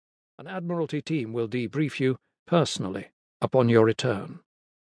An Admiralty team will debrief you personally upon your return.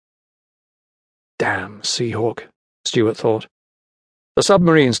 Damn Seahawk, Stuart thought. The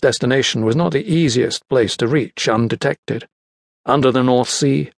submarine's destination was not the easiest place to reach undetected. Under the North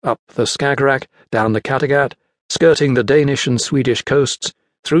Sea, up the Skagerrak, down the Kattegat, skirting the Danish and Swedish coasts,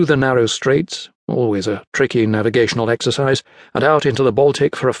 through the narrow straits, always a tricky navigational exercise, and out into the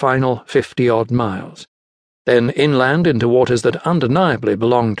Baltic for a final 50-odd miles. Then inland into waters that undeniably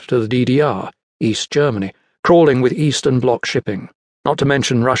belonged to the DDR, East Germany, crawling with Eastern Bloc shipping, not to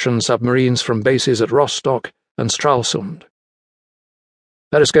mention Russian submarines from bases at Rostock and Stralsund.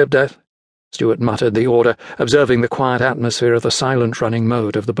 "Periscope depth," Stuart muttered the order, observing the quiet atmosphere of the silent-running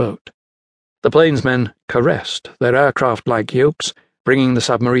mode of the boat. The plainsmen caressed their aircraft-like yokes, bringing the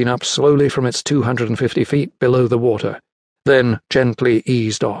submarine up slowly from its 250 feet below the water, then gently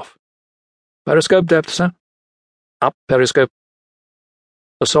eased off. "Periscope depth, sir?" "Up, periscope."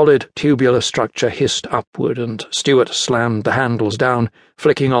 The solid, tubular structure hissed upward, and Stuart slammed the handles down,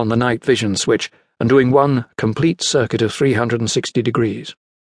 flicking on the night vision switch and doing one complete circuit of 360 degrees.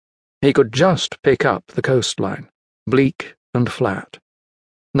 He could just pick up the coastline, bleak and flat.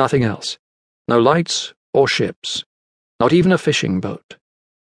 Nothing else. No lights or ships. Not even a fishing boat.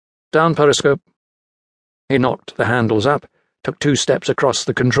 "Down, periscope." He knocked the handles up, took 2 steps across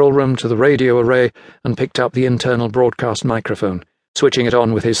the control room to the radio array, and picked up the internal broadcast microphone, switching it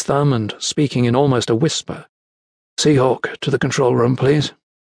on with his thumb and speaking in almost a whisper. "Seahawk, to the control room, please."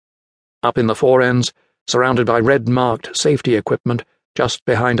 Up in the fore ends, surrounded by red-marked safety equipment, just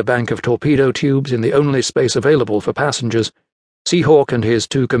behind a bank of torpedo tubes in the only space available for passengers, Seahawk and his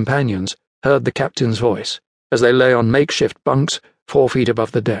 2 companions heard the captain's voice as they lay on makeshift bunks 4 feet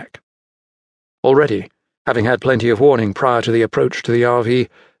above the deck. Already, having had plenty of warning prior to the approach to the RV,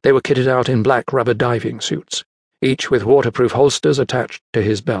 they were kitted out in black rubber diving suits, each with waterproof holsters attached to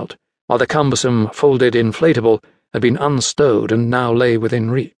his belt, while the cumbersome folded inflatable had been unstowed and now lay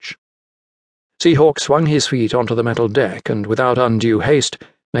within reach. Seahawk swung his feet onto the metal deck and, without undue haste,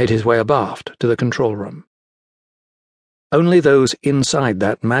 made his way abaft to the control room. Only those inside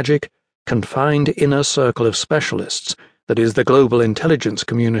that magic, confined inner circle of specialists that is the global intelligence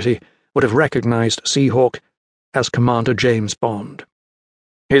community would have recognized Seahawk as Commander James Bond.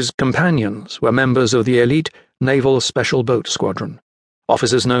 His companions were members of the elite Naval Special Boat Squadron,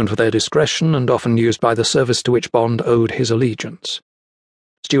 officers known for their discretion and often used by the service to which Bond owed his allegiance.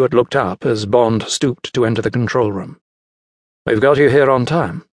 Stuart looked up as Bond stooped to enter the control room. "We've got you here on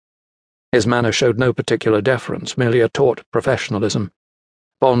time." His manner showed no particular deference, merely a taut professionalism.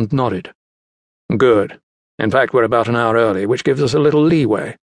 Bond nodded. "Good. In fact, we're about an hour early, which gives us a little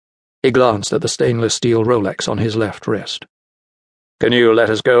leeway." He glanced at the stainless steel Rolex on his left wrist. "Can you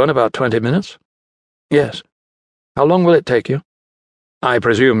let us go in about 20 minutes? "Yes. How long will it take you?" "I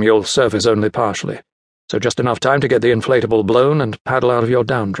presume you'll surface only partially, so just enough time to get the inflatable blown and paddle out of your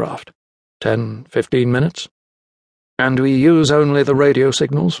downdraft. 10, 15 minutes? "And we use only the radio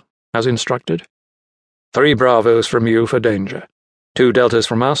signals, as instructed?" 3 Bravos from you for danger. 2 Deltas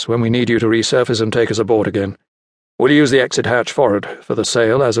from us when we need you to resurface and take us aboard again. We'll use the exit hatch forward for the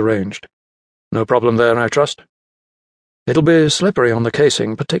sail as arranged. No problem there, I trust?" "It'll be slippery on the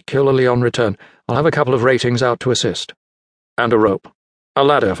casing, particularly on return. I'll have a couple of ratings out to assist." "And a rope. A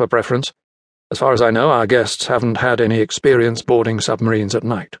ladder for preference. As far as I know, our guests haven't had any experience boarding submarines at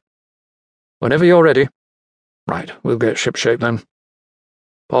night." "Whenever you're ready." "Right, we'll get shipshape then."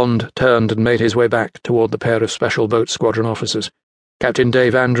 Bond turned and made his way back toward the pair of Special Boat Squadron officers, Captain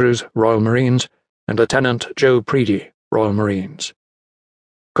Dave Andrews, Royal Marines, and Lieutenant Joe Preedy, Royal Marines.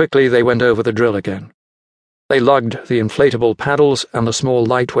 Quickly they went over the drill again. They lugged the inflatable paddles and the small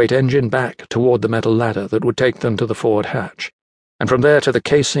lightweight engine back toward the metal ladder that would take them to the forward hatch, and from there to the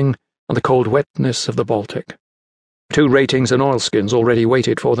casing and the cold wetness of the Baltic. 2 ratings and oilskins already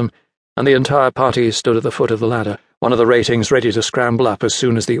waited for them, and the entire party stood at the foot of the ladder, one of the ratings ready to scramble up as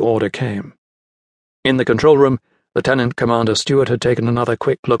soon as the order came. In the control room, Lieutenant Commander Stuart had taken another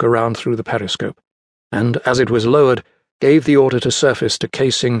quick look around through the periscope, and, as it was lowered, gave the order to surface to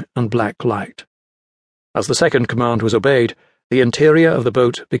casing and black light. As the second command was obeyed, the interior of the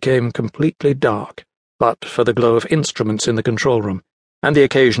boat became completely dark, but for the glow of instruments in the control room, and the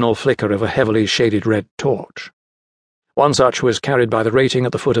occasional flicker of a heavily shaded red torch. One such was carried by the rating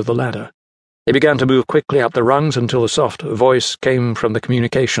at the foot of the ladder. They began to move quickly up the rungs until a soft voice came from the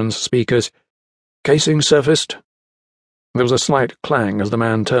communications speakers. "Casing surfaced." There was a slight clang as the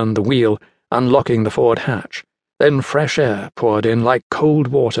man turned the wheel, unlocking the forward hatch. Then fresh air poured in like cold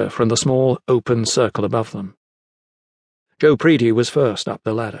water from the small, open circle above them. Joe Preedy was first up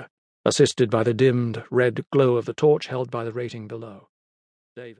the ladder, assisted by the dimmed red glow of the torch held by the rating below.